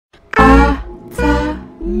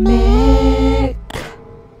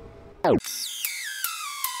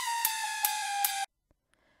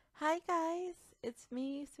Hi guys, it's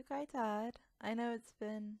me, Sukai Todd. I know it's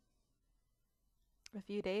been a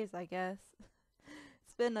few days, I guess.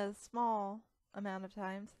 It's been a small amount of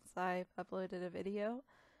time since I've uploaded a video,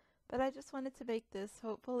 but I just wanted to make this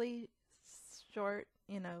hopefully short,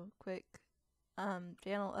 quick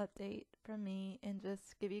channel update from me and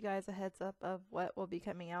just give you guys a heads up of what will be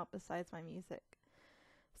coming out besides my music.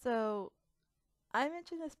 So, I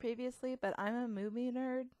mentioned this previously, but I'm a movie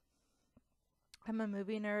nerd.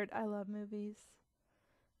 I love movies.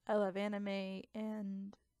 I love anime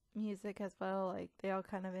and music as well. Like they all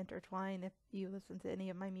kind of intertwine if you listen to any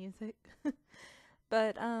of my music.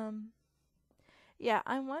 But yeah,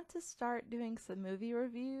 I want to start doing some movie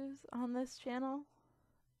reviews on this channel.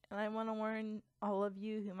 And I want to warn all of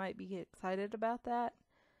you who might be excited about that.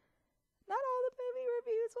 Not all the movie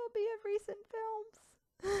reviews will be of recent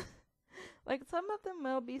films. Like some of them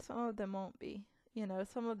will be, some of them won't be.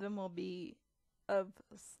 Some of them will be of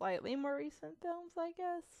slightly more recent films, I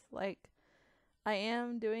guess. Like, I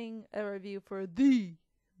am doing a review for The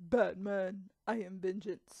Batman I Am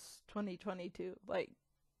Vengeance 2022. Like,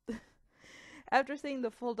 after seeing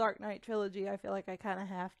the full Dark Knight trilogy, I feel like I kind of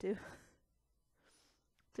have to.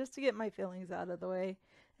 Just to get my feelings out of the way.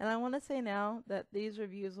 And I want to say now that these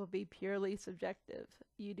reviews will be purely subjective.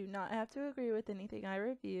 You do not have to agree with anything I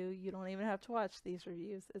review. You don't even have to watch these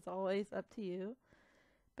reviews. It's always up to you.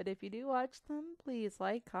 But if you do watch them, please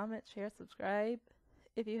like, comment, share, subscribe.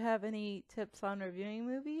 If you have any tips on reviewing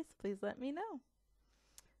movies, please let me know.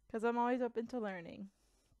 Because I'm always open to learning.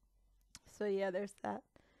 So yeah, there's that.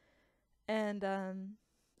 And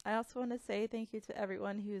I also want to say thank you to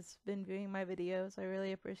everyone who's been viewing my videos. I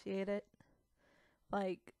really appreciate it.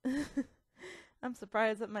 Like, I'm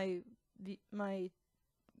surprised that my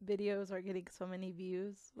videos are getting so many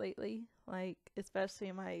views lately. Like,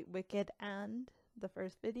 especially my Wicked and the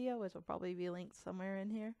first video, which will probably be linked somewhere in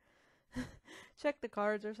here. Check the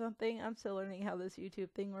cards or something. I'm still learning how this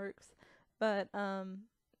YouTube thing works. But,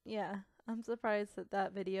 yeah, I'm surprised that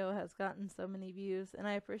that video has gotten so many views, and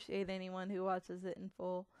I appreciate anyone who watches it in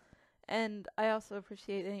full. And I also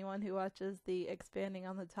appreciate anyone who watches the expanding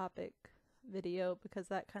on the topic video, because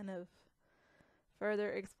that kind of further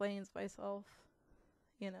explains myself,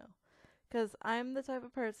 because I'm the type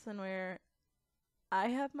of person where I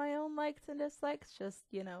have my own likes and dislikes, just,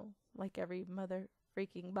 like every mother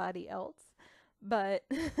freaking body else, but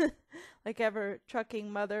like ever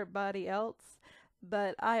trucking mother body else,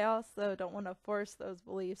 but I also don't want to force those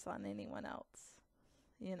beliefs on anyone else,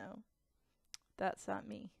 that's not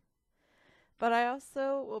me. But I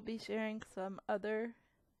also will be sharing some other,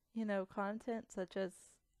 content, such as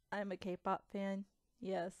I'm a K-pop fan.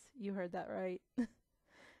 Yes, you heard that right.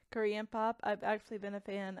 Korean pop. I've actually been a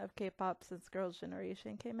fan of K-pop since Girls'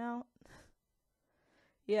 Generation came out.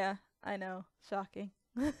 Yeah, I know. Shocking.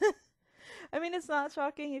 I mean, it's not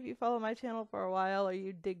shocking if you follow my channel for a while or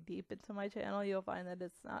you dig deep into my channel. You'll find that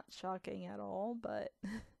it's not shocking at all, but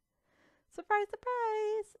surprise,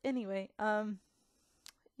 surprise. Anyway,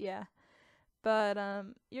 yeah. But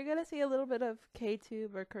you're gonna see a little bit of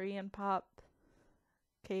K-tube or Korean pop,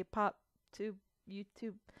 K-pop tube,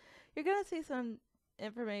 YouTube. You're gonna see some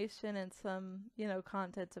information and some,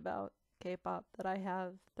 content about K-pop that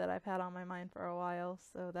I've had on my mind for a while,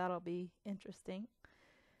 so that'll be interesting.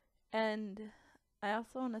 And I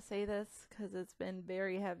also want to say this because it's been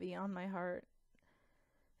very heavy on my heart.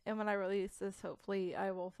 And when I release this, hopefully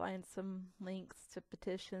I will find some links to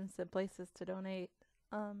petitions and places to donate.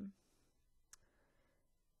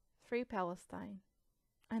 Free Palestine.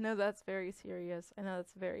 I know that's very serious. I know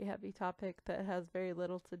it's a very heavy topic that has very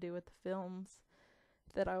little to do with the films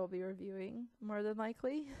that I will be reviewing, more than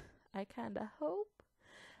likely. I kind of hope.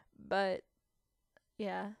 But,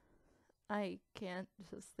 yeah, I can't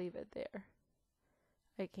just leave it there.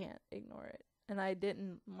 I can't ignore it. And I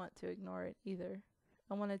didn't want to ignore it either.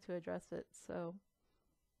 I wanted to address it, so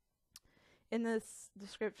in this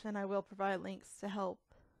description I will provide links to help,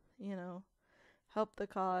 help the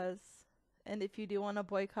cause. And if you do want to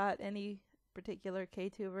boycott any particular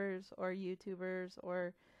K-tubers or YouTubers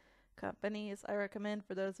or companies, I recommend,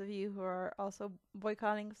 for those of you who are also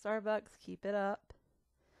boycotting Starbucks, keep it up.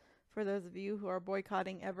 For those of you who are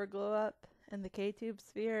boycotting Everglow Up and the K-tube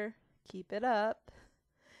sphere, keep it up.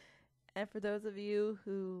 And for those of you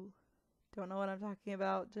who don't know what I'm talking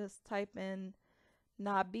about, just type in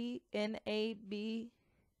Nabi, N-A-B-I,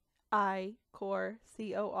 Core,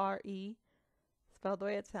 C-O-R-E, spelled the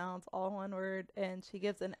way it sounds, all one word, and she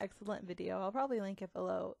gives an excellent video. I'll probably link it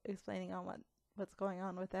below, explaining on what's going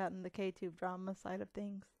on with that and the K-tube drama side of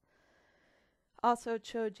things. Also,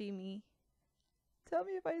 Chojimi Tell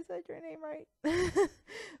me if I said your name right.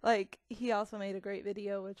 Like, he also made a great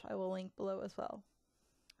video, which I will link below as well.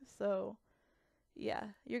 So, yeah,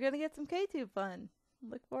 you're going to get some K-Tube fun.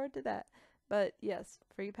 Look forward to that. But yes,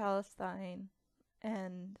 free Palestine,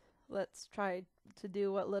 and let's try to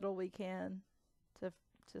do what little we can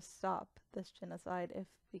to stop this genocide if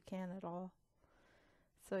we can at all.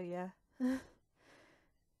 So yeah.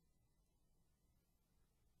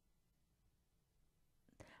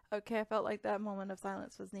 Okay, I felt like that moment of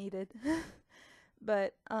silence was needed.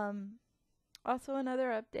 But also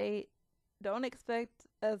another update. Don't expect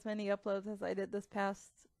as many uploads as I did this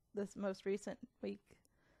most recent week.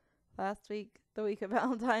 Last week, the week of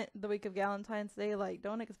Valentine's Day. Like,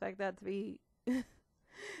 don't expect that to be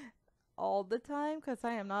all the time, because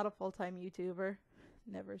I am not a full-time YouTuber.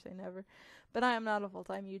 Never say never. But I am not a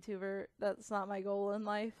full-time YouTuber. That's not my goal in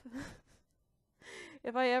life.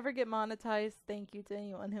 If I ever get monetized, thank you to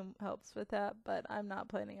anyone who helps with that, but I'm not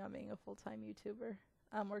planning on being a full-time YouTuber.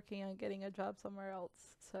 I'm working on getting a job somewhere else.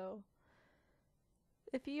 So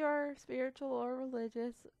if you are spiritual or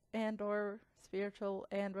religious, or spiritual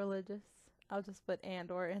and religious, I'll just put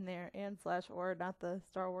and or in there, /or, not the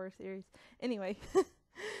Star Wars series. Anyway,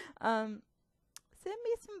 send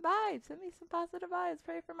me some vibes, send me some positive vibes,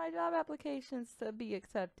 pray for my job applications to be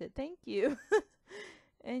accepted. Thank you.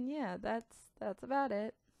 And yeah, that's about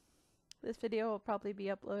it. This video will probably be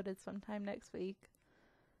uploaded sometime next week,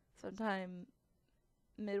 sometime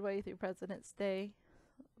midway through President's Day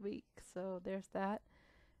week, so there's that.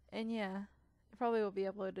 And yeah, it probably will be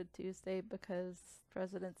uploaded Tuesday because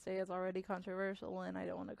President's Day is already controversial and I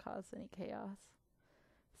don't want to cause any chaos.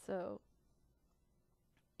 So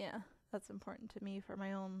yeah, that's important to me for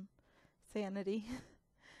my own sanity.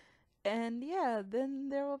 And yeah, then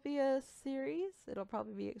there will be a series. It'll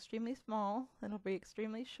probably be extremely small. It'll be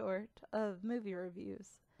extremely short, of movie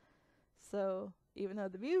reviews. So even though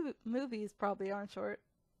the movies probably aren't short,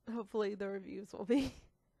 hopefully the reviews will be.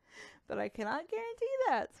 But I cannot guarantee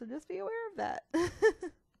that, so just be aware of that.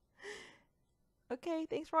 Okay,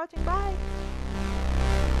 thanks for watching. Bye.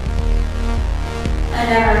 I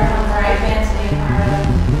never comes right, fancy.